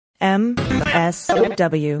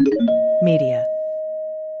MSW Media.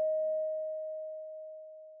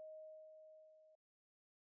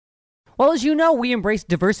 Well, as you know, we embrace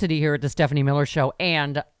diversity here at the Stephanie Miller Show,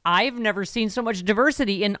 and I've never seen so much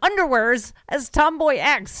diversity in underwears as Tomboy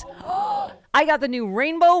X. I got the new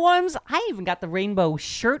rainbow ones. I even got the rainbow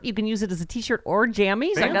shirt. You can use it as a t-shirt or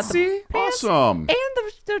jammies. Fancy? I got the pants Awesome. and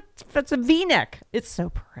it's a V-neck. It's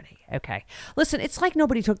so pretty. Okay. Listen, it's like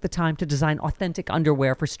nobody took the time to design authentic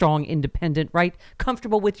underwear for strong, independent, right?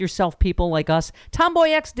 Comfortable with yourself people like us.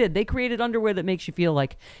 Tomboy X did. They created underwear that makes you feel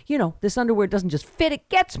like, you know, this underwear doesn't just fit, it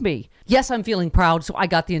gets me. Yes, I'm feeling proud, so I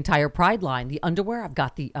got the entire Pride line. The underwear, I've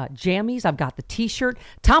got the jammies, I've got the t-shirt.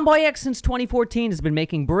 Tomboy X since 2014 has been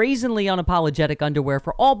making brazenly unapologetic underwear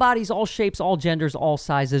for all bodies, all shapes, all genders, all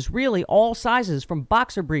sizes. Really, all sizes, from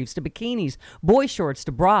boxer briefs to bikinis, boy shorts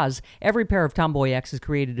to bras. Every pair of Tomboy X is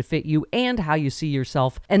created to fit you and how you see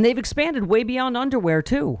yourself. And they've expanded way beyond underwear,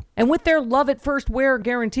 too. And with their love at first wear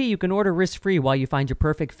guarantee, you can order risk-free while you find your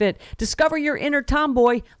perfect fit. Discover your inner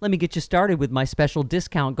tomboy. Let me get you started with my special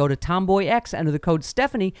discount. Go to Tomboy X, enter the code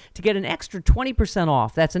Stephanie to get an extra 20%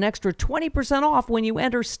 off. That's an extra 20% off when you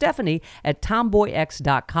enter Stephanie at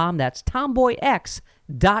tomboyx.com. That's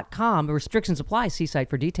tomboyx.com. Restrictions apply. See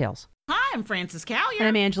site for details. Hi, I'm Frances Callier. And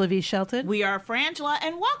I'm Angela V. Shelton. We are Frangela,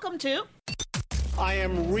 and welcome to... I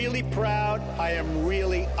am really proud. I am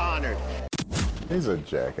really honored. He's a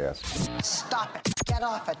jackass. Stop it. Get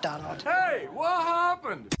off it, Donald. Hey, what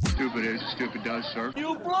happened? Stupid is, stupid does, sir.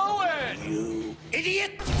 You blew it! You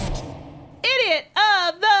idiot! Idiot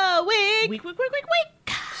of the Week. Week.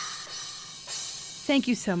 Thank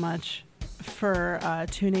you so much for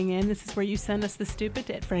tuning in. This is where you send us the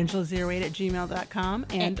stupid at frangela08@gmail.com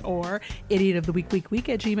and or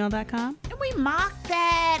idiotoftheweek@gmail.com. And we mock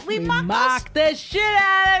that. We mock the shit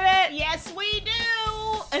out of it. Yes, we do.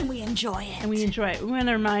 And we enjoy it. We want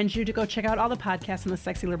to remind you to go check out all the podcasts on the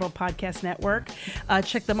Sexy Liberal Podcast Network.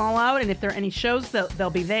 Check them all out. And if there are any shows, they'll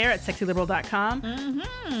be there at sexyliberal.com.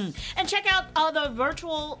 Mm-hmm. And check out the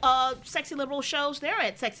virtual Sexy Liberal shows there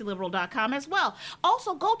at sexyliberal.com as well.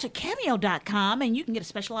 Also, go to cameo.com and you can get a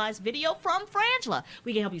specialized video from Frangela.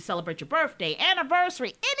 We can help you celebrate your birthday,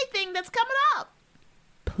 anniversary, anything that's coming up.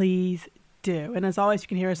 Please do. And as always, you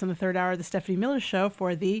can hear us on the third hour of the Stephanie Miller Show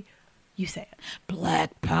for the... You say it.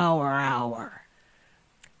 Black Power Hour.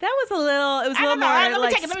 That was a little more Let me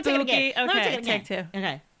like take it again. spooky. Let me take it again. Take two.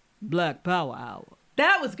 Okay. Black Power Hour.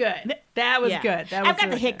 That was good. That was good. That was I've got the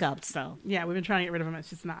really good. hiccups, so. Yeah, we've been trying to get rid of them. It's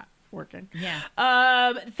just not working. Yeah.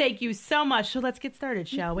 Thank you so much. So let's get started,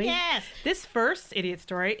 shall we? Yes. This first idiot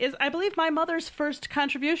story is, I believe, my mother's first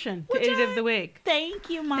contribution to Idiot of the Week. Thank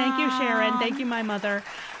you, Mom. Thank you, Sharon. Thank you, my mother.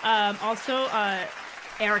 Also,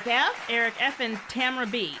 Eric F. and Tamara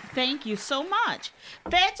B. Thank you so much.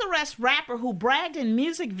 Feds arrest rapper who bragged in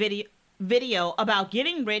music video about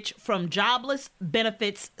getting rich from jobless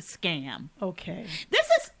benefits scam. Okay. This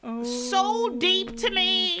is so deep to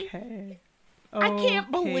me. Okay. I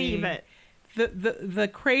can't believe it. The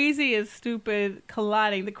craziest, stupid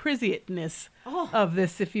colliding, the craziest of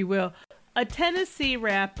this, if you will. A Tennessee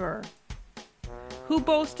rapper who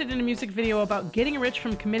boasted in a music video about getting rich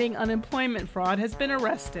from committing unemployment fraud has been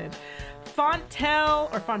arrested. Fontrell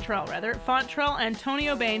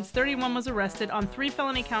Antonio Baines, 31, was arrested on 3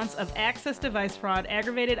 felony counts of access device fraud,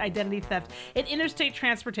 aggravated identity theft, and interstate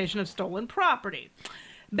transportation of stolen property.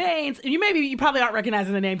 Baines, you probably aren't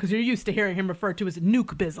recognizing the name because you're used to hearing him referred to as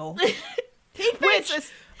Nuke Bizzle.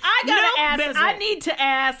 I gotta ask. I need to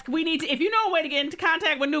ask. If you know a way to get into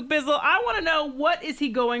contact with Nuke Bizzle, I want to know what is he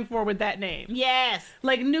going for with that name. Yes,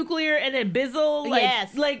 like nuclear and then Bizzle.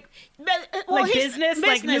 Yes, like business,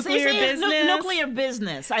 like nuclear business. Nuclear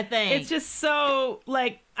business. I think it's just so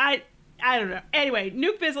like I don't know. Anyway,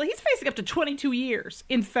 Nuke Bizzle, he's facing up to 22 years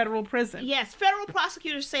in federal prison. Yes, federal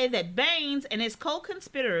prosecutors say that Baines and his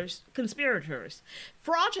conspirators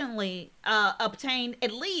fraudulently obtained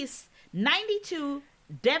at least 92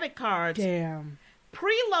 debit cards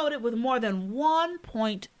preloaded with more than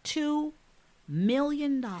 $1.2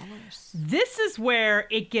 million. This is where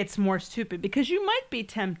it gets more stupid because you might be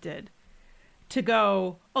tempted to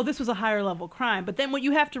go, oh, this was a higher level crime. But then what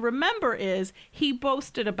you have to remember is he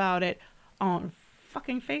boasted about it on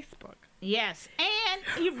fucking Facebook. Yes, and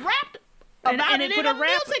he rapped about it in a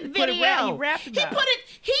music video.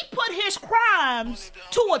 He put his crimes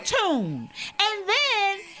to a tune, and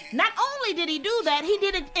then not only did he do that, he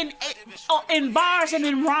did it in bars and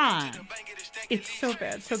in rhyme. It's so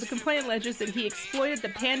bad. So the complaint alleges that he exploited the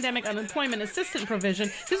pandemic unemployment assistance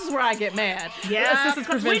provision. This is where I get mad. Yeah, assistance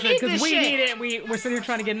provision because we need it. We're sitting here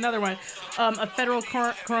trying to get another one. A federal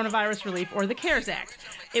coronavirus relief or the CARES Act.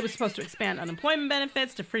 It was supposed to expand unemployment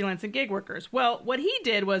benefits to freelance and gig workers. Well, what he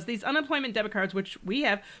did was these unemployment debit cards, which we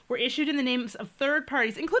have, were issued in the names of third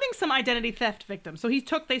parties, including some identity theft victims. So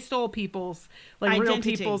they stole people's, real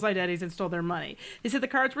people's identities and stole their money. They said the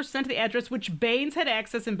cards were sent to the address which Baines had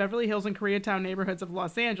access in Beverly Hills and Koreatown neighborhoods of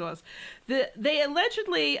Los Angeles. They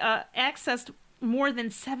allegedly accessed more than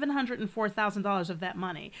 $704,000 of that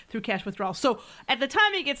money through cash withdrawals. So at the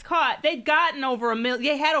time he gets caught, they'd gotten over $1 million.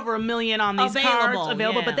 They had over $1 million on these cards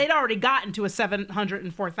available, but they'd already gotten to a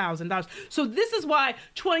 $704,000. So this is why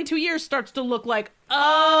 22 years starts to look like, that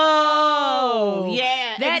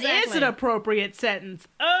is an appropriate sentence.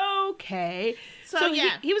 Okay. So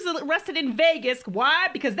he was arrested in Vegas. Why?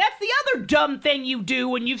 Because that's the other dumb thing you do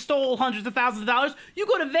when you've stole hundreds of thousands of dollars. You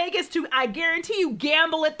go to Vegas to, I guarantee you,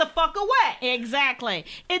 gamble it the fuck away. Exactly.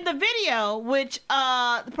 In the video, which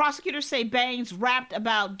the prosecutors say Baines rapped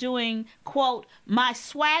about doing, quote, my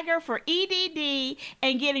swagger for EDD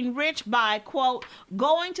and getting rich by, quote,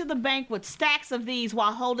 going to the bank with stacks of these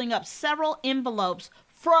while holding up several envelopes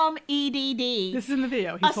from EDD. This is in the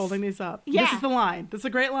video. He's holding these up. Yeah. This is the line. This is a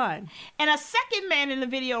great line. And a second man in the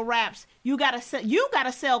video raps, you gotta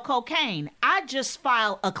sell cocaine. I just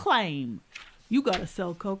file a claim. You gotta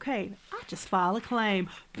sell cocaine. I just file a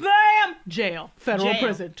claim. Bam! Jail. Federal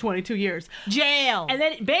prison. 22 years. Jail. And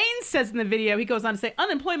then Baines says in the video, he goes on to say,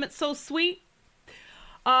 unemployment's so sweet.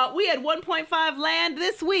 We had 1.5 land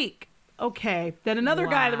this week. Okay. Then another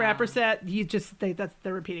guy, the rapper said,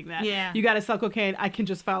 they're repeating that. Yeah. You got to sell cocaine. I can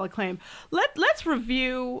just file a claim. Let's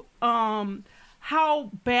review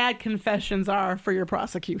how bad confessions are for your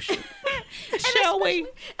prosecution. Shall we?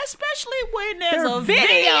 Especially when there's a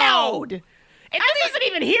video. And this isn't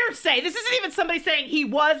even hearsay. This isn't even somebody saying he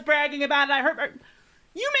was bragging about it. I heard.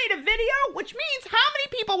 You made a video, which means how many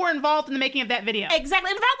people were involved in the making of that video? Exactly.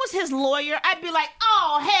 And if I was his lawyer, I'd be like,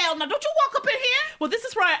 oh, hell no. Don't you walk up in here? Well, this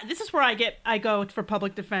is where I go for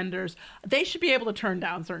public defenders. They should be able to turn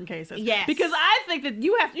down certain cases. Yes. Because I think that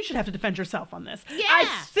you should have to defend yourself on this. Yeah.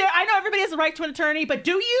 I know everybody has the right to an attorney, but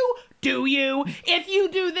do you? Do you? If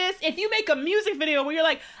you do this, if you make a music video where you're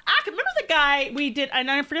like, I can remember the guy we did,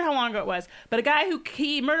 and I forget how long ago it was, but a guy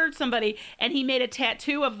he murdered somebody and he made a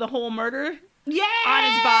tattoo of the whole murder. Yes! On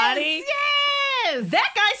his body. Yes!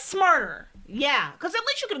 That guy's smarter. Yeah, because at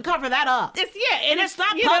least you can cover that up. It's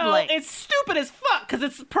not public. It's stupid as fuck because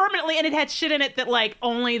it's permanently, and it had shit in it that like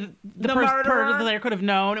only the person there could have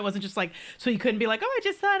known. It wasn't just like, so you couldn't be like, oh, I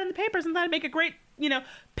just saw it in the papers and thought I'd make a great,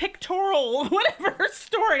 pictorial whatever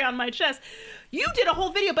story on my chest. You did a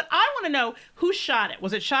whole video, but I want to know who shot it.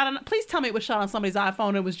 Was it shot on? Please tell me it was shot on somebody's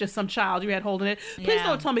iPhone. It was just some child you had holding it. Please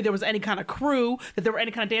don't tell me there was any kind of crew, that there were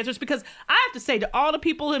any kind of dancers, because I have to say to all the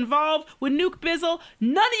people involved with Nuke Bizzle,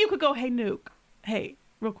 none of you could go, hey Nuke, hey,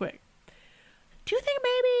 real quick, do you think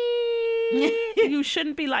maybe you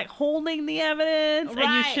shouldn't be like holding the evidence, right.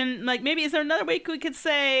 And you shouldn't maybe is there another way we could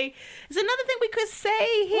say? Is there another thing we could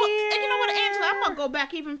say here? Well, and you know what, Angela? I'm gonna go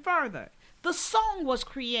back even further. The song was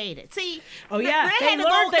created. See, they wrote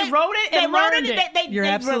it. You're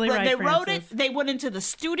absolutely right, They wrote Francis. it. They went into the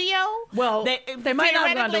studio. Well, they might not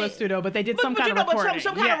have gone to a studio, but they did some kind of recording.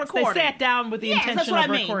 Some kind of recording. They sat down with the intention of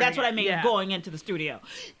recording. That's what I mean. Yeah. Going into the studio,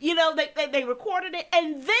 they recorded it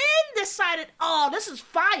and then decided, oh, this is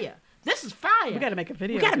fire. This is fire. We got to make a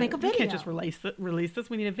video. We can't just release this.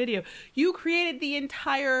 We need a video. You created the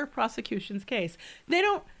entire prosecution's case. They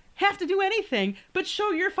don't have to do anything but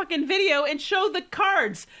show your fucking video and show the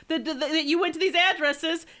cards that you went to these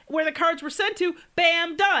addresses where the cards were sent to.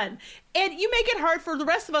 Bam, done. And you make it hard for the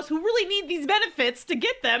rest of us who really need these benefits to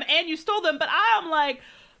get them, and you stole them. But I'm like,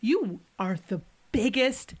 you are the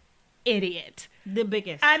biggest idiot. The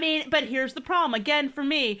biggest. I mean, but here's the problem. Again, for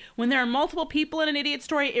me, when there are multiple people in an idiot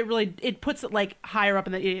story, it puts it like higher up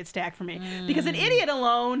in the idiot stack for me. Because an idiot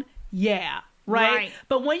alone, right?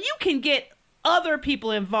 But when you can get other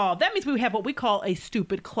people involved, that means we have what we call a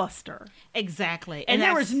stupid cluster. Exactly. And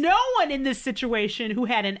there was no one in this situation who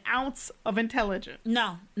had an ounce of intelligence.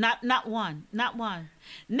 No, not one. Not one.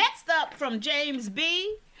 Next up from James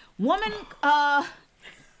B. Woman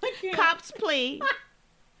cops plea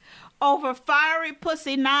over fiery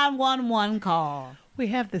pussy 911 call. We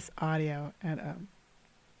have this audio, and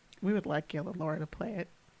we would like Gil and Laura to play it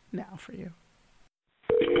now for you.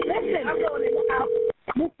 Listen, I'm going in the house.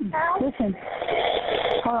 Listen.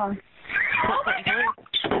 Hold on.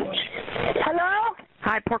 Hello?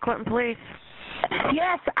 Hi, Port Clinton Police.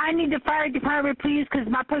 Yes, I need the fire department, please, because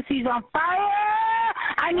my pussy's on fire.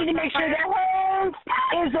 I need to make sure that hose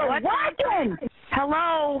is working.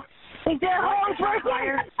 Hello? Is that hose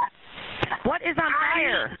working? What is on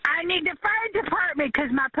fire? I need the fire department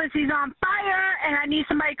because my pussy's on fire, and I need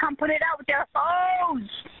somebody to come put it out with their hose.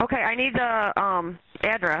 Okay, I need the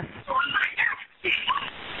address.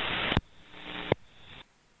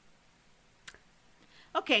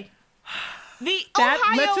 Okay.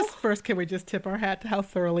 Can we just tip our hat to how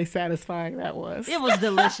thoroughly satisfying that was? It was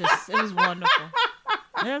delicious. It was wonderful.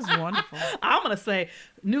 It was wonderful. I'm gonna say,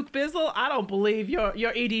 Nuke Bizzle, I don't believe your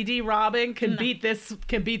EDD Robin can beat this.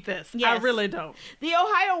 Yes. I really don't. The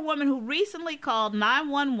Ohio woman who recently called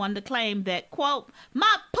 911 to claim that, quote,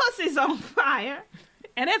 my pussy's on fire.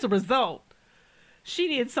 And as a result, she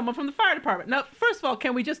needed someone from the fire department. Now, first of all,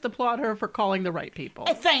 can we just applaud her for calling the right people?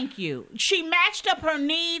 Thank you. She matched up her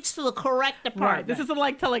needs to the correct department. Right. This isn't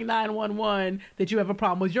like telling 911 that you have a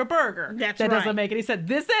problem with your burger. That doesn't make any sense.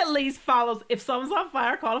 This at least follows, if someone's on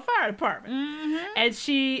fire, call the fire department. Mm-hmm. And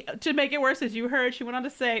she, to make it worse, as you heard, she went on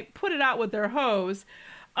to say, put it out with their hose.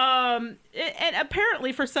 And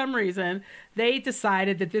apparently, for some reason, they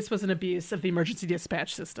decided that this was an abuse of the emergency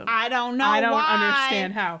dispatch system. I don't know. I don't why.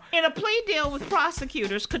 understand how. In a plea deal with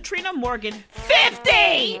prosecutors, Katrina Morgan,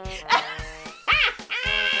 50! 50!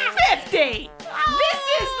 This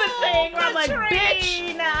is the thing where I'm like, bitch.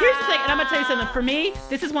 Here's the thing, and I'm going to tell you something. For me,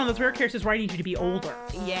 this is one of those rare cases where I need you to be older.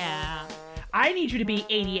 Yeah. I need you to be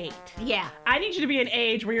 88. Yeah. I need you to be an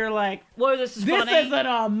age where you're like, well, this is an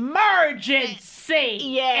emergency.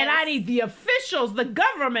 Yes. And I need the officials, the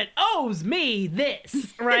government owes me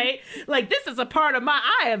this, right? Like, this is a part of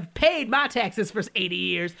I have paid my taxes for 80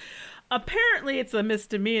 years. Apparently, it's a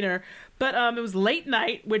misdemeanor, but it was late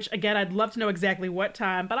night, which, again, I'd love to know exactly what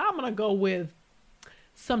time, but I'm going to go with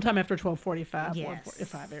sometime after 12:45, yes.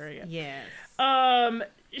 1:45 area. Yes.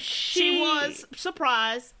 She was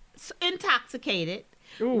surprised, intoxicated.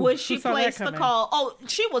 Ooh, when she placed the call. Oh,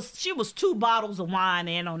 she was 2 bottles of wine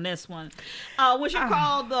in on this one. When she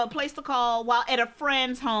placed the call while at a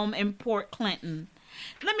friend's home in Port Clinton.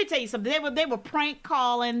 Let me tell you something. They were prank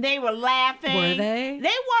calling. They were laughing. Were they? They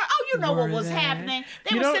were. Oh, you know what was happening.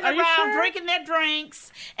 They were sitting around drinking their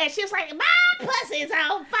drinks, and she was like, "My pussy's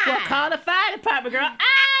on fire." Well, call the fire department, girl.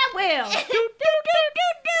 I will.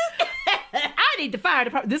 I need the fire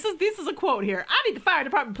department. This is a quote here. I need the fire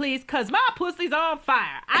department, please, because my pussy's on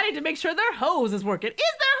fire. I need to make sure their hose is working. Is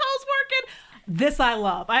their hose working? This I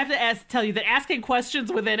love. I have to tell you that asking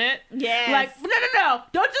questions within it. Yes. Like, no.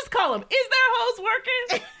 Don't just call them. Is their hose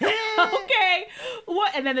working? Okay.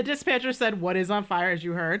 What? And then the dispatcher said, what is on fire, as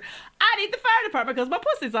you heard? I need the fire department because my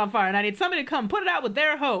pussy's on fire and I need somebody to come put it out with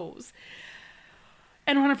their hose.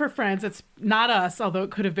 And one of her friends, it's not us, although it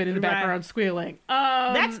could have been in the background squealing.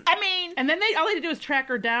 And then all they had to do was track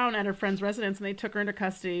her down at her friend's residence, and they took her into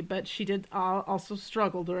custody. But she did also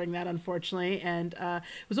struggle during that, unfortunately. And it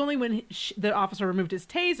was only when the officer removed his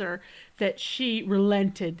taser that she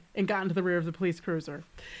relented and got into the rear of the police cruiser.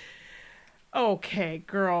 Okay,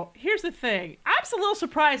 girl, here's the thing. I'm a little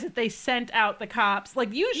surprised that they sent out the cops.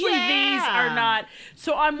 Like, usually these are not.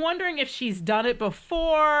 So I'm wondering if she's done it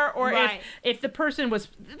before or if the person was.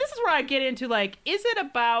 This is where I get into, like, is it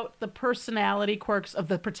about the personality quirks of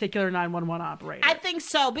the particular 911 operator? I think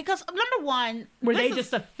so, because, number one. Were they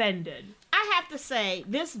just offended? I have to say,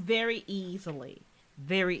 this very easily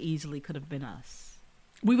could have been us.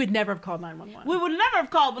 We would never have called 911. We would never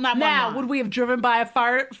have called 911. Now, would we have driven by a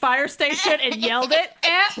fire station and yelled it?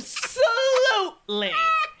 Absolutely.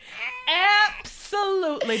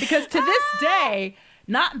 Absolutely. Because to this day,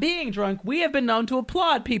 not being drunk, we have been known to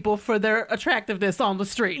applaud people for their attractiveness on the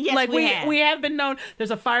street. Yes, like we have. We have been known.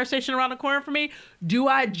 There's a fire station around the corner for me. Do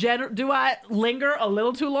I linger a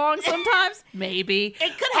little too long sometimes? Maybe.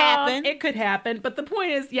 It could happen. It could happen. But the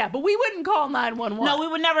point is, but we wouldn't call 911. No,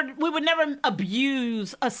 we would never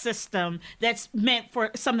abuse a system that's meant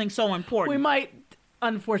for something so important. We might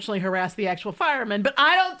unfortunately harass the actual firemen, but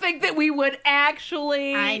I don't think that we would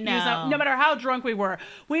actually no matter how drunk we were.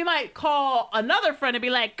 We might call another friend and be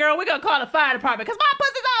like, girl, we're gonna call the fire department because my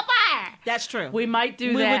pussy's on fire. That's true. We might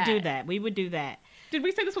do that. We would do that. Did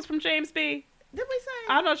we say this was from James B? Did we say?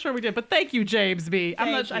 I'm not sure we did, but thank you, James B.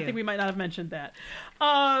 I think we might not have mentioned that.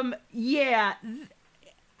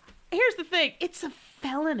 Here's the thing. It's a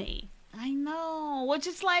felony. I know. Which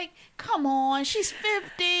is like, come on, she's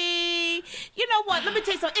 50. You know what? Let me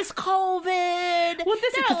tell you something. It's COVID. Well,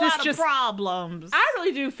 there are a lot of problems. I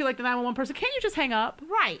really do feel like the 911 person. Can't you just hang up?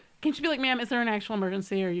 Right. Can't you be like, ma'am, is there an actual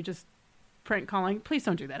emergency, or are you just prank calling? Please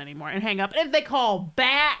don't do that anymore and hang up. And if they call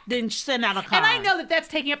back, then send out a call. And I know that that's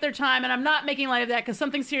taking up their time, and I'm not making light of that because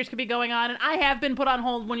something serious could be going on, and I have been put on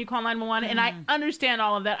hold when you call 911, and I understand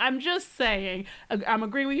all of that. I'm just saying, I'm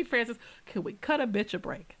agreeing with you, Francis. Could we cut a bitch a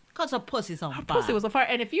break? Because her pussy's on fire. Pussy was on fire.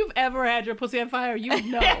 And if you've ever had your pussy on fire, you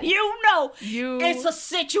know. It's a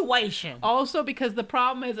situation. Also, because the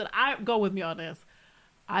problem is, that go with me on this,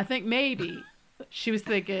 I think maybe she was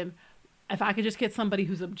thinking, if I could just get somebody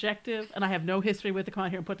who's objective and I have no history with to come out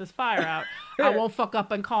here and put this fire out, I won't fuck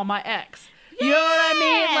up and call my ex. You know what I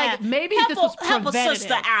mean? Like, maybe this was preventative. Help a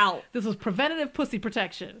sister out. This was preventative pussy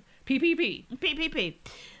protection. PPP. PPP.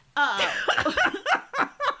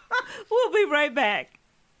 We'll be right back.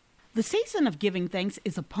 The season of giving thanks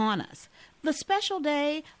is upon us. The special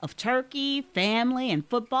day of turkey, family, and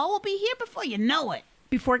football will be here before you know it.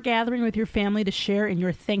 Before gathering with your family to share in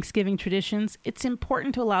your Thanksgiving traditions, it's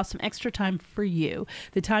important to allow some extra time for you,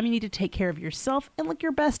 the time you need to take care of yourself and look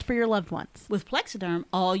your best for your loved ones. With Plexiderm,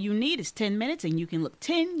 all you need is 10 minutes and you can look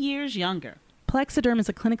 10 years younger. Plexiderm is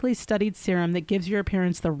a clinically studied serum that gives your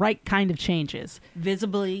appearance the right kind of changes.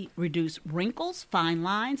 Visibly reduce wrinkles, fine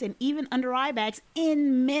lines, and even under eye bags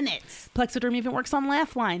in minutes. Plexiderm even works on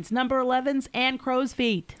laugh lines, number 11s, and crow's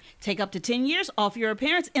feet. Take up to 10 years off your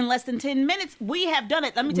appearance in less than 10 minutes. We have done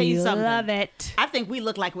it. Let me tell you something. Love it. I think we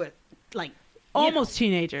look like we're like almost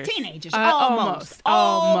teenagers. Almost.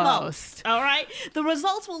 All right. The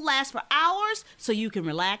results will last for hours, so you can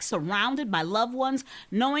relax surrounded by loved ones,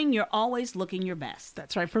 knowing you're always looking your best.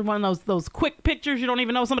 That's right. For one of those quick pictures you don't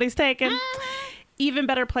even know somebody's taken. Even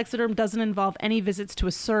better, Plexiderm doesn't involve any visits to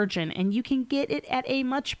a surgeon, and you can get it at a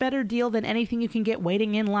much better deal than anything you can get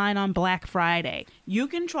waiting in line on Black Friday. You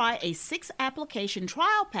can try a 6-application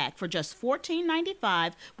trial pack for just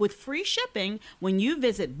 $14.95 with free shipping when you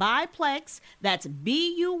visit BuyPlex. That's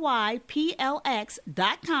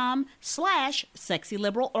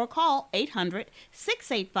BUYPLX.com/sexyliberal or call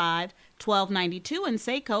 800-685-1292 and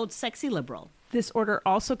say code SEXYLIBERAL. This order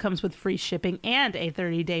also comes with free shipping and a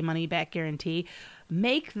 30-day money-back guarantee.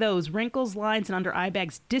 Make those wrinkles, lines, and under eye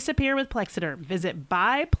bags disappear with Plexiderm. Visit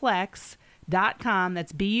BuyPlex.com,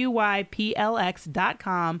 that's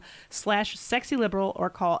BUYPLX.com/sexyliberal or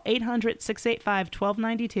call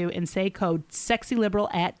 800-685-1292 and say code SEXYLIBERAL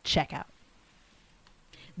at checkout.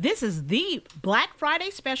 This is the Black Friday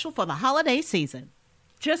special for the holiday season.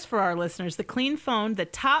 Just for our listeners, the Clean Phone, the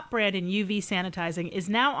top brand in UV sanitizing, is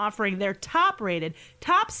now offering their top-rated,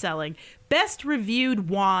 top-selling, best-reviewed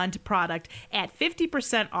wand product at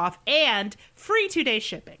 50% off and free 2-day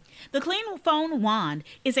shipping. The Clean Phone Wand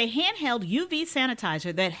is a handheld UV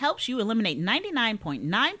sanitizer that helps you eliminate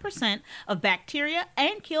 99.9% of bacteria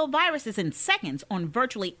and kill viruses in seconds on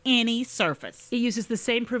virtually any surface. It uses the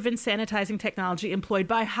same proven sanitizing technology employed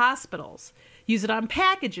by hospitals. Use it on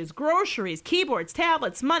packages, groceries, keyboards,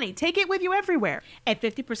 tablets, money. Take it with you everywhere. At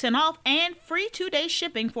 50% off and free 2-day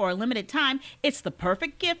shipping for a limited time, it's the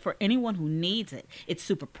perfect gift for anyone who needs it. It's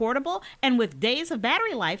super portable, and with days of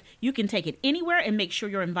battery life, you can take it anywhere and make sure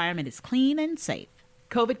your environment is clean and safe.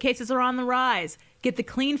 COVID cases are on the rise. Get the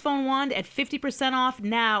Clean Phone Wand at 50% off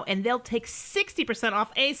now, and they'll take 60%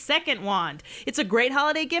 off a second wand. It's a great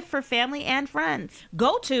holiday gift for family and friends.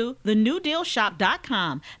 Go to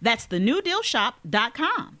thenewdealshop.com. That's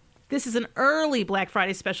thenewdealshop.com. This is an early Black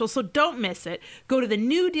Friday special, so don't miss it. Go to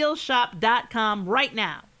thenewdealshop.com right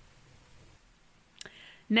now.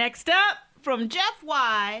 Next up, from Jeff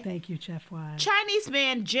Y. Thank you, Jeff Y. Chinese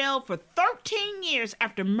man jailed for 13 years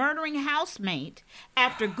after murdering housemate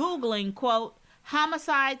after Googling, quote,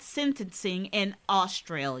 homicide sentencing in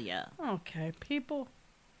Australia. Okay, people.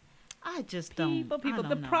 I just don't. People.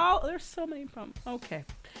 There's so many problems. Okay.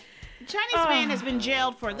 The Chinese man has been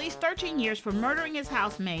jailed for at least 13 years for murdering his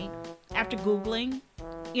housemate after Googling,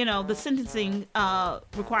 the sentencing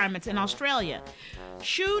requirements in Australia.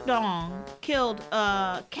 Shu Dong killed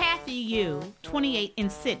Kathy Yu, 28, in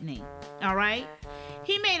Sydney. All right?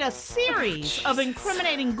 He made a series of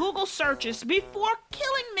incriminating Google searches before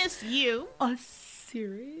killing Miss Yu. A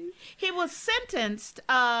series? He was sentenced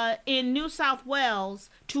in New South Wales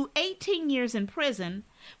to 18 years in prison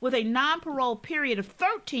with a non-parole period of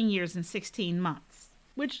 13 years and 16 months.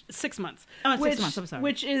 6 months. 6 months, I'm sorry.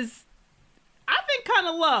 Which is, I think, kind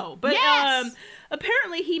of low. But yes.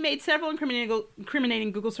 Apparently he made several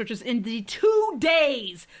incriminating Google searches in the 2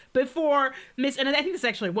 days before and I think this is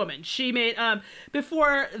actually a woman. She made,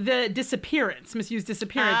 before the disappearance, Miss Yu's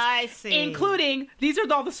disappearance. I see. Including, these are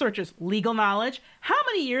all the searches: legal knowledge, how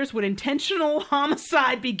many years would intentional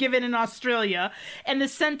homicide be given in Australia, and the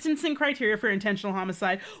sentencing criteria for intentional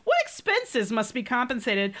homicide. What expenses must be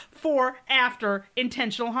compensated for after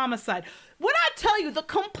intentional homicide? When I tell you the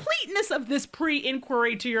completeness of this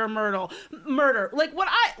pre-inquiry to your murder, like what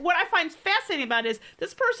I find fascinating about it is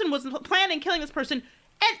this person was planning killing this person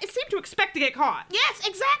And it seemed to expect to get caught. Yes,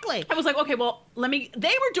 exactly. I was like, okay, well, they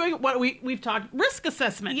were doing what we've talked, risk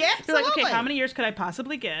assessment. Yeah, They're like, absolutely. okay, how many years could I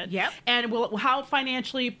possibly get? Yep. And how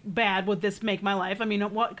financially bad would this make my life? I mean,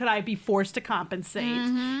 what could I be forced to compensate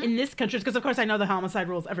in this country? Because, of course, I know the homicide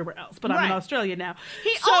rules everywhere else, but I'm in Australia now.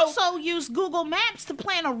 He also used Google Maps to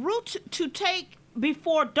plan a route to take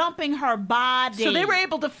before dumping her body. So they were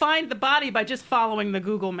able to find the body by just following the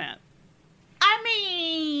Google map. I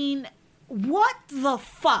mean, what the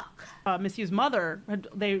fuck? Miss Yu's mother,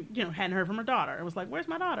 they hadn't heard from her daughter. It was like, where's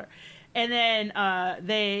my daughter? And then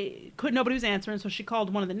nobody was answering, so she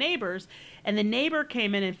called one of the neighbors, and the neighbor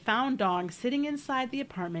came in and found Dong sitting inside the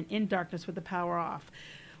apartment in darkness with the power off.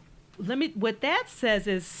 What that says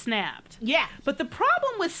is snapped. Yeah. But the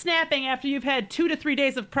problem with snapping after you've had 2 to 3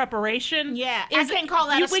 days of preparation, is I can't call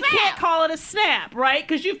that a snap. We can't call it a snap, right?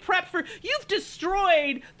 Because you've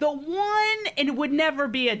destroyed the one, and it would never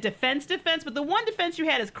be a defense, but the one defense you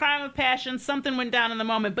had is crime of passion. Something went down in the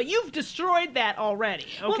moment, but you've destroyed that already.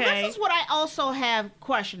 Okay. Well, this is what I also have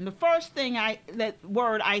questioned. The first thing that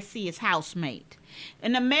word I see is housemate.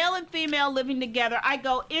 And the male and female living together, I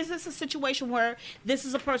go, is this a situation where this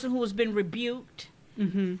is a person who has been rebuked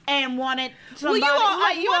and wanted somebody?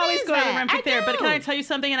 Well, you always go to the romantic there, but can I tell you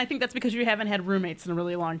something? And I think that's because you haven't had roommates in a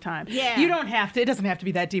really long time. Yeah. You don't have to. It doesn't have to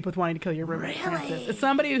be that deep with wanting to kill your roommate, Francis. It's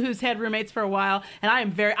somebody who's had roommates for a while, and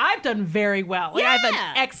I've done very well. Like, I have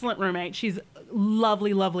an excellent roommate. She's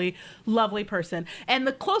lovely, lovely, lovely person. And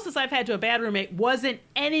the closest I've had to a bad roommate wasn't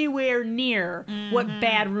anywhere near what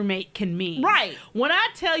bad roommate can mean. Right. When I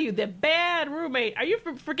tell you that bad roommate, are you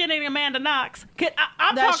forgetting Amanda Knox?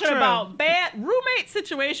 I'm That's talking true. about bad roommate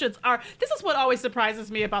situations. This is what always surprises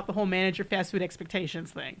me about the whole manager fast food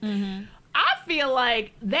expectations thing. I feel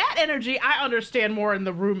like that energy I understand more in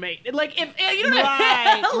the roommate. Like, if you know what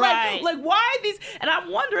I mean? Right. Like why these? And I'm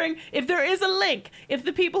wondering if there is a link. If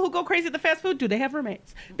the people who go crazy at the fast food, do they have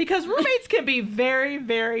roommates? Because roommates can be very,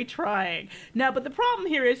 very trying. Now, but the problem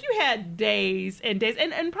here is you had days and days,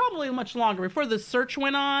 and probably much longer before the search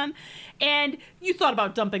went on, and you thought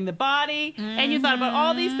about dumping the body, and you thought about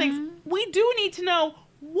all these things. We do need to know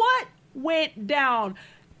what went down.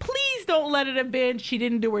 Please don't let it have been she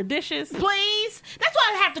didn't do her dishes. Please. That's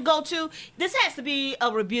what I have to go to. This has to be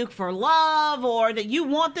a rebuke for love, or that you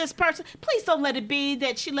want this person. Please don't let it be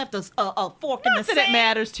that she left a fork in the sand. Not that it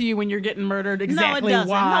matters to you when you're getting murdered exactly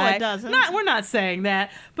why. No, it doesn't. We're not saying that.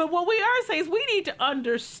 But what we are saying is we need to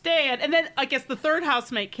understand. And then I guess the third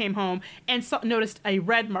housemate came home and noticed a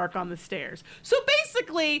red mark on the stairs. So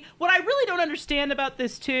basically, what I really don't understand about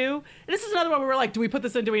this too, and this is another one where we're like, do we put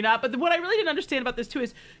this in, do we not? But what I really didn't understand about this too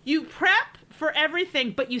is you prep for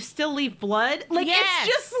everything, but you still leave blood. Like, it's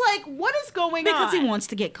just like, what is going on? Because he wants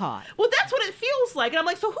to get caught. Well, that's what it feels like. And I'm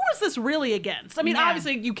like, so who is this really against? I mean,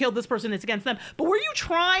 obviously you killed this person, it's against them. But were you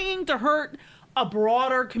trying to hurt a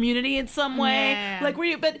broader community in some way? Yeah. Like, were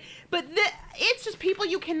you, it's just people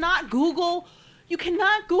you cannot Google. You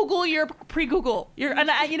cannot Google your pre-Google. And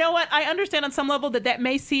you know what? I understand on some level that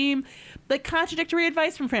may seem like contradictory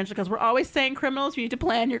advice from Francis, because we're always saying criminals, you need to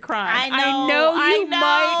plan your crime. I know you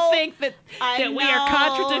might think that we are know.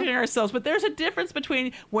 contradicting ourselves, but there's a difference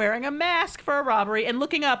between wearing a mask for a robbery and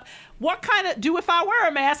looking up if I wear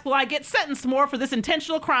a mask, will I get sentenced more for this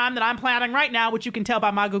intentional crime that I'm planning right now, which you can tell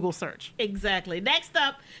by my Google search. Exactly. Next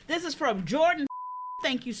up, this is from Jordan.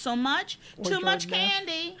 Thank you so much. Too much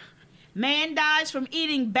candy. Man dies from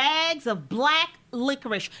eating bags of black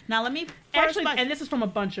licorice. Now, let me and this is from a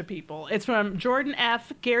bunch of people. It's from Jordan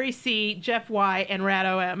F., Gary C., Jeff Y., and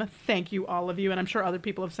Rado M. Thank you, all of you, and I'm sure other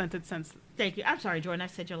people have sent it since. Thank you. I'm sorry, Jordan. I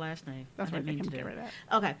said your last name. That's what I mean to do.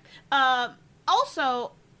 Okay.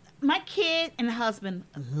 Also, my kid and husband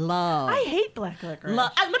love. I hate black licorice.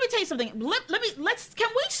 Let me tell you something. Can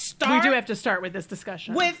we start? We do have to start with this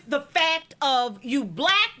discussion. With the fact of you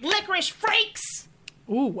black licorice freaks.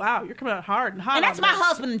 Ooh, wow, you're coming out hard and hot. And that's my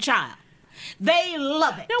husband and child. They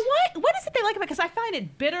love it. Now, what is it they like about it? Because I find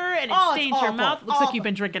it bitter and it stains your mouth. It looks like you've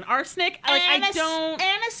been drinking arsenic.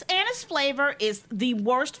 Anise flavor is the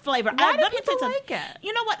worst flavor. Why do people like it?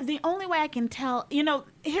 You know what? The only way I can tell,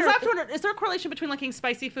 is there a correlation between liking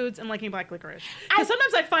spicy foods and liking black licorice? Because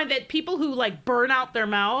sometimes I find that people who like burn out their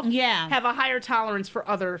mouth have a higher tolerance for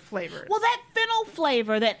other flavors. Well, that fennel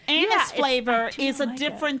flavor, that anise flavor is a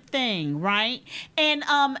different thing, right? And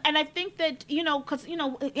I think that, because,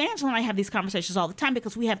 Angela and I have these conversations all the time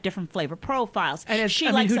because we have different flavor profiles. And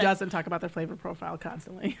who doesn't talk about their flavor profile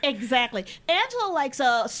constantly? Exactly. Angela likes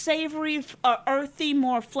a savory, earthy,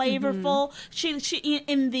 more flavorful. She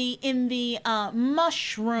in the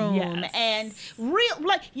mushroom and real,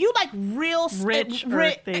 like you like real rich,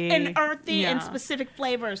 earthy and specific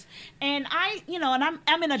flavors. And I'm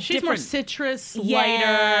in a She's different more citrus,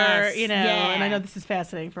 lighter, Yes. and I know this is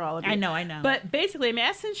fascinating for all of you. I know. But basically, a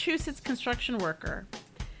Massachusetts construction worker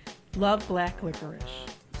loved black licorice.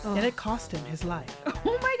 And it cost him his life.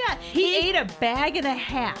 Oh my God. He ate a bag and a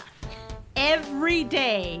half every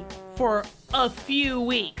day for a few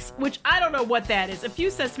weeks, which I don't know what that is. A few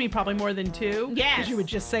says to me probably more than 2. Yes. Because you would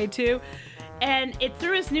just say 2. And it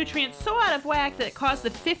threw his nutrients so out of whack that it caused the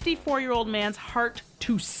 54-year-old man's heart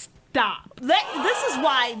to stop. This is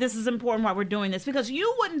why this is important, why we're doing this, because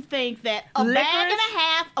you wouldn't think that a bag and a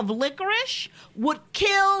half of licorice would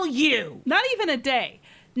kill you. Not even a day.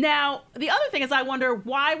 Now, the other thing is I wonder,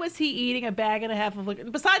 why was he eating a bag and a half of licorice,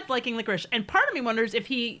 besides liking licorice? And part of me wonders if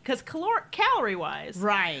because calorie-wise,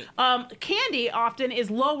 right? Candy often is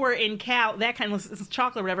lower in that kind of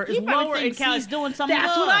chocolate or whatever, is lower in calories. He's doing something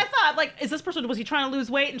That's good. what I thought. Like, was he trying to lose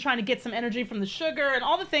weight and trying to get some energy from the sugar and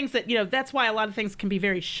all the things that, that's why a lot of things can be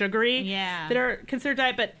very sugary that are considered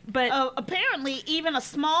diet. But apparently, even a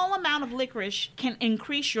small amount of licorice can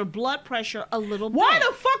increase your blood pressure a little bit. Why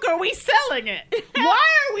the fuck are we selling it? Why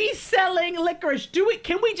are we selling licorice?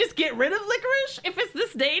 Can we just get rid of licorice if it's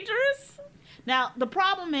this dangerous? Now, the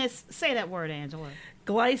problem is, say that word, Angela.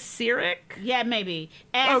 Glyceric? Yeah, maybe.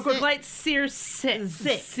 Glyceric.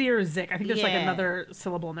 I think there's like another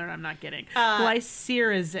syllable in there I'm not getting.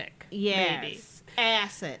 Glyceric. Yes. Maybe.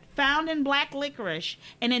 Acid found in black licorice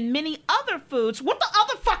and in many other foods. What the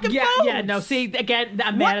other fucking foods? Yeah, no. See, again,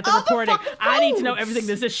 I'm mad at the recording. I need to know everything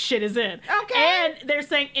this shit is in. Okay. And they're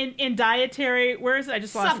saying in dietary, where is it? I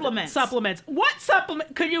just lost supplements. Supplements. What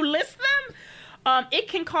supplement? Could you list them? It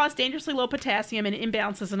can cause dangerously low potassium and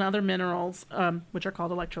imbalances in other minerals, which are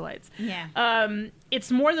called electrolytes. Yeah. It's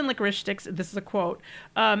more than licorice sticks. This is a quote.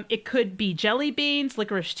 It could be jelly beans,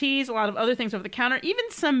 licorice teas, a lot of other things over the counter. Even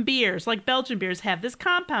some beers, like Belgian beers, have this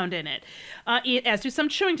compound in it. As do some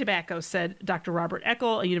chewing tobacco, said Dr. Robert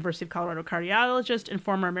Eckel, a University of Colorado cardiologist and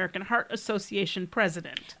former American Heart Association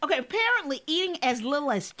president. Okay, apparently eating as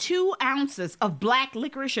little as 2 ounces of black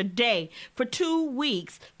licorice a day for 2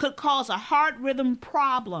 weeks could cause a heart rhythm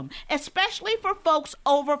problem, especially for folks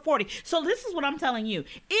over 40. So this is what I'm telling you.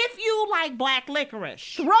 If you like black licorice,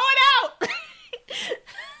 throw it out.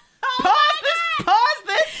 Pause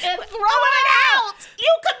this and throw it out.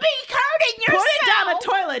 You could be hurting yourself. Put it down the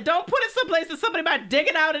toilet. Don't put it someplace that somebody might dig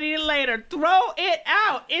it out and eat it later. Throw it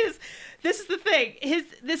out. This is the thing.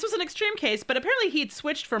 This was an extreme case, but apparently he'd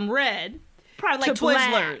switched from red probably like to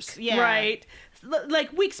Twizzlers. Black, right?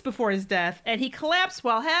 Like weeks before his death, and he collapsed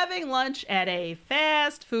while having lunch at a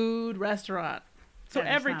fast food restaurant. So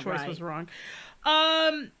every choice was wrong.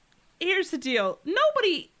 Here's the deal.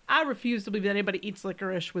 I refuse to believe that anybody eats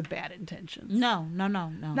licorice with bad intentions. No.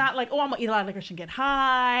 Not like, I'm going to eat a lot of licorice and get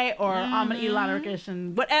high, or I'm going to eat a lot of licorice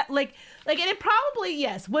and what, and it probably,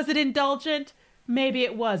 yes. Was it indulgent? Maybe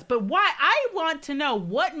it was. But why? I want to know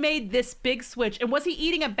what made this big switch. And was he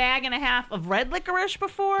eating a bag and a half of red licorice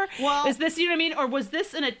before? Well, is this, you know what I mean? Or was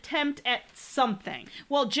this an attempt at something?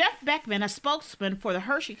 Well, Jeff Beckman, a spokesman for the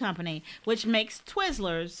Hershey Company, which makes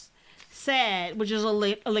Twizzlers, said, which is a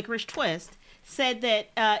licorice twist, said that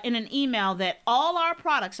in an email that all our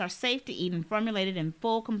products are safe to eat and formulated in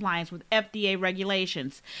full compliance with FDA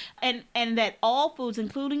regulations, and that all foods,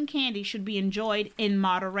 including candy, should be enjoyed in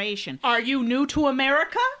moderation. Are you new to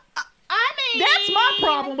America? I mean, that's my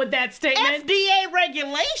problem with that statement. FDA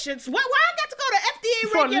regulations? Why I got to go to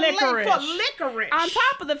FDA regulations for licorice? On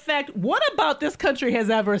top of the fact, what about this country has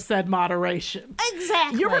ever said moderation?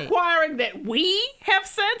 Exactly. You're requiring that we have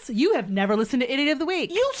sense? You have never listened to Idiot of the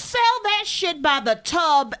Week. You sell that shit by the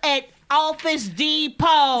tub at Office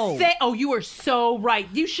Depot. You are so right.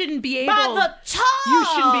 You shouldn't be able... By the tub! You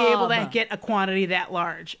shouldn't be able to get a quantity that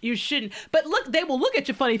large. You shouldn't. But look, they will look at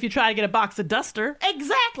you funny if you try to get a box of duster.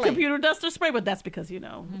 Exactly. Computer duster spray, but that's because,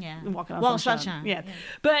 walking on sunshine. Yeah.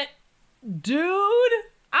 But, dude,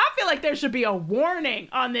 I feel like there should be a warning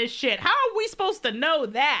on this shit. How are we supposed to know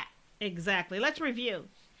that? Exactly. Let's review.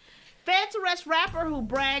 Feds arrest rapper who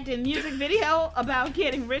bragged in music video about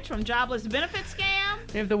getting rich from jobless benefit scam.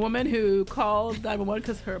 We have the woman who called 911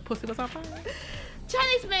 because her pussy was on fire.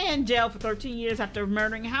 Chinese man jailed for 13 years after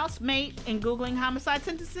murdering a housemate and Googling homicide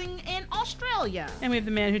sentencing in Australia. And we have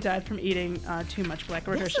the man who died from eating too much black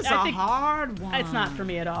licorice. This is a hard one. It's not for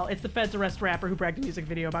me at all. It's the feds arrest rapper who bragged in a music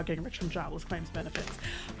video about getting rich from jobless claims benefits.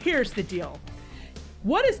 Here's the deal.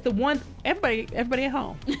 what is the one, everybody at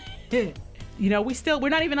home. You know, we're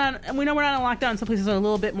not even on, we know we're not on lockdown. Some places are a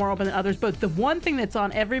little bit more open than others, but the one thing that's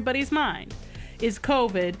on everybody's mind is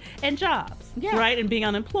COVID and jobs, right? And being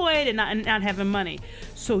unemployed and not having money.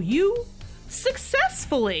 So you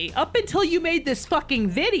successfully, up until you made this fucking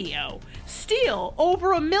video, steal over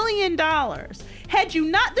 $1 million. Had you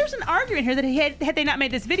not, there's an argument here that had they not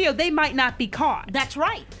made this video, they might not be caught. That's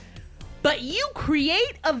right. But you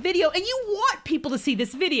create a video and you want people to see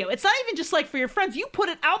this video. It's not even just like for your friends. You put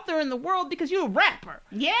it out there in the world because you're a rapper.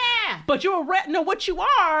 Yeah. But you're no, what you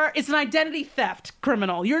are is an identity theft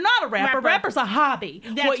criminal. You're not a rapper. Rapper's a hobby.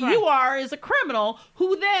 That's what right. you are is a criminal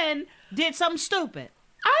who then did something stupid.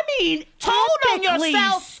 I mean, told on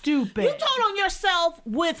yourself. Stupid. You told on yourself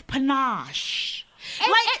with panache. How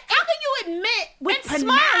can you admit with panache?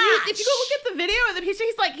 Smart. If you go look at the video,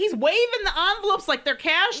 he's waving the envelopes like they're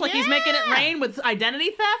cash, like he's making it rain with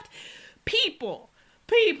identity theft. People,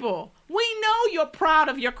 we know you're proud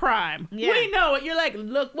of your crime. Yeah. We know it. You're like,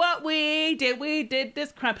 look what we did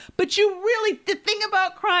this crime. But the thing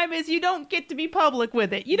about crime is you don't get to be public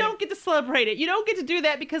with it. You don't get to celebrate it. You don't get to do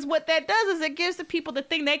that because what that does is it gives the people the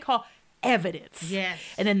thing they call evidence. Yes.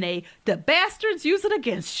 And then the bastards use it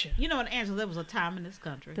against you. You know what, Angela, there was a time in this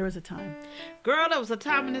country. There was a time. Girl, there was a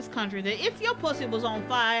time in this country that if your pussy was on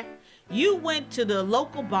fire, you went to the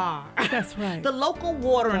local bar. That's right. The local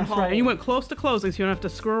watering hole. Right. And you went close to closing so you don't have to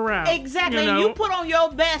screw around. Exactly. And you put on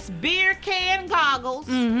your best beer can goggles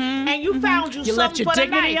and you found you something left your for the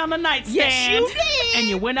dignity night. on the nightstand. Yes, you did. And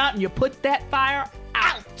you went out and you put that fire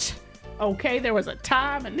out. Okay, there was a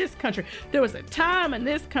time in this country when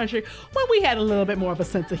we had a little bit more of a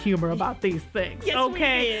sense of humor about these things. Yes,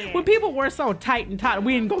 okay? we did. When people were so tight and taut,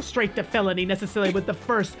 we didn't go straight to felony necessarily with the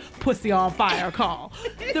first pussy on fire call.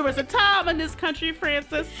 There was a time in this country,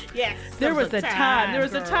 Frances. Yes. There was a time. There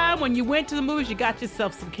was a time when you went to the movies, you got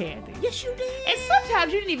yourself some candy. Yes, you did. And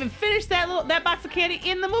sometimes you didn't even finish that box of candy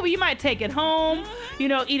in the movie. You might take it home,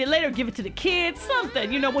 eat it later, give it to the kids,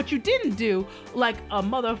 something. What you didn't do, like a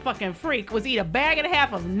motherfucking freak, was eat a bag and a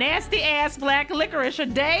half of nasty ass black licorice a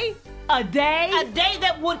day. A day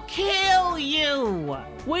that would kill you.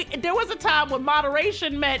 There was a time when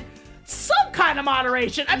moderation meant some kind of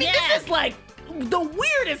moderation. I mean, This is like the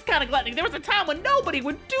weirdest kind of gluttony. There was a time when nobody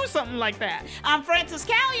would do something like that. I'm Frances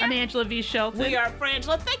Callier. I'm Angela V. Shelton. We are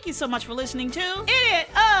Frangela. Thank you so much for listening to Idiot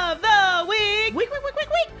of the Week. Week.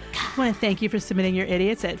 I want to thank you for submitting your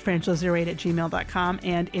idiots at frangela08@gmail.com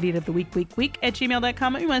and idiot of the week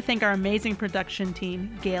 @gmail.com. And we want to thank our amazing production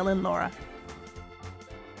team, Gail and Laura.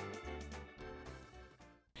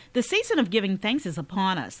 The season of giving thanks is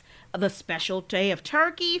upon us. The special day of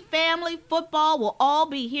turkey, family, football will all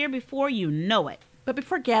be here before you know it. But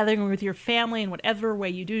before gathering with your family in whatever way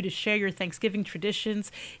you do to share your Thanksgiving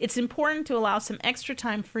traditions, it's important to allow some extra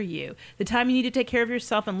time for you, the time you need to take care of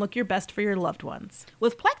yourself and look your best for your loved ones.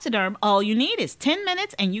 With Plexiderm, all you need is 10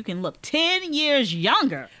 minutes and you can look 10 years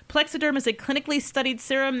younger. Plexiderm is a clinically studied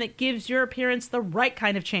serum that gives your appearance the right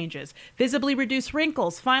kind of changes. Visibly reduce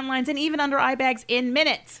wrinkles, fine lines, and even under eye bags in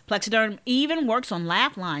minutes. Plexiderm even works on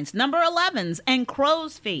laugh lines, number 11s, and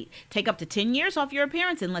crow's feet. Take up to 10 years off your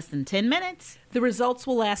appearance in less than 10 minutes. The results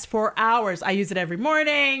will last for hours. I use it every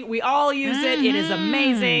morning. We all use it. It is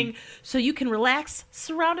amazing. So you can relax,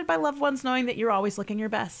 surrounded by loved ones, knowing that you're always looking your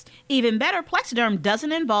best. Even better, Plexiderm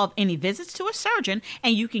doesn't involve any visits to a surgeon,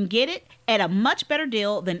 and you can get it at a much better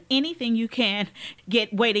deal than anything you can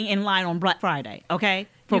get waiting in line on Black Friday, okay?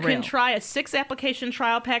 You can try a 6-application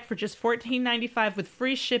trial pack for just $14.95 with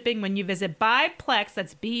free shipping when you visit BuyPlex,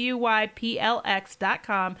 that's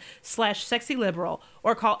BUYPLX.com/sexyliberal,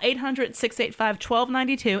 or call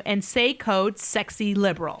 800-685-1292 and say code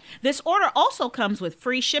SEXYLIBERAL. This order also comes with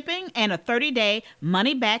free shipping and a 30-day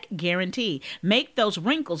money-back guarantee. Make those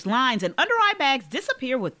wrinkles, lines, and under-eye bags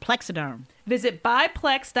disappear with Plexiderm. Visit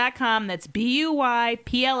BuyPlex.com, that's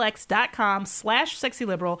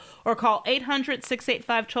BUYPLX.com/sexyliberal, or call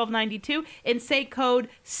 800-685-1292 and say code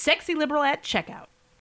SEXYLIBERAL at checkout.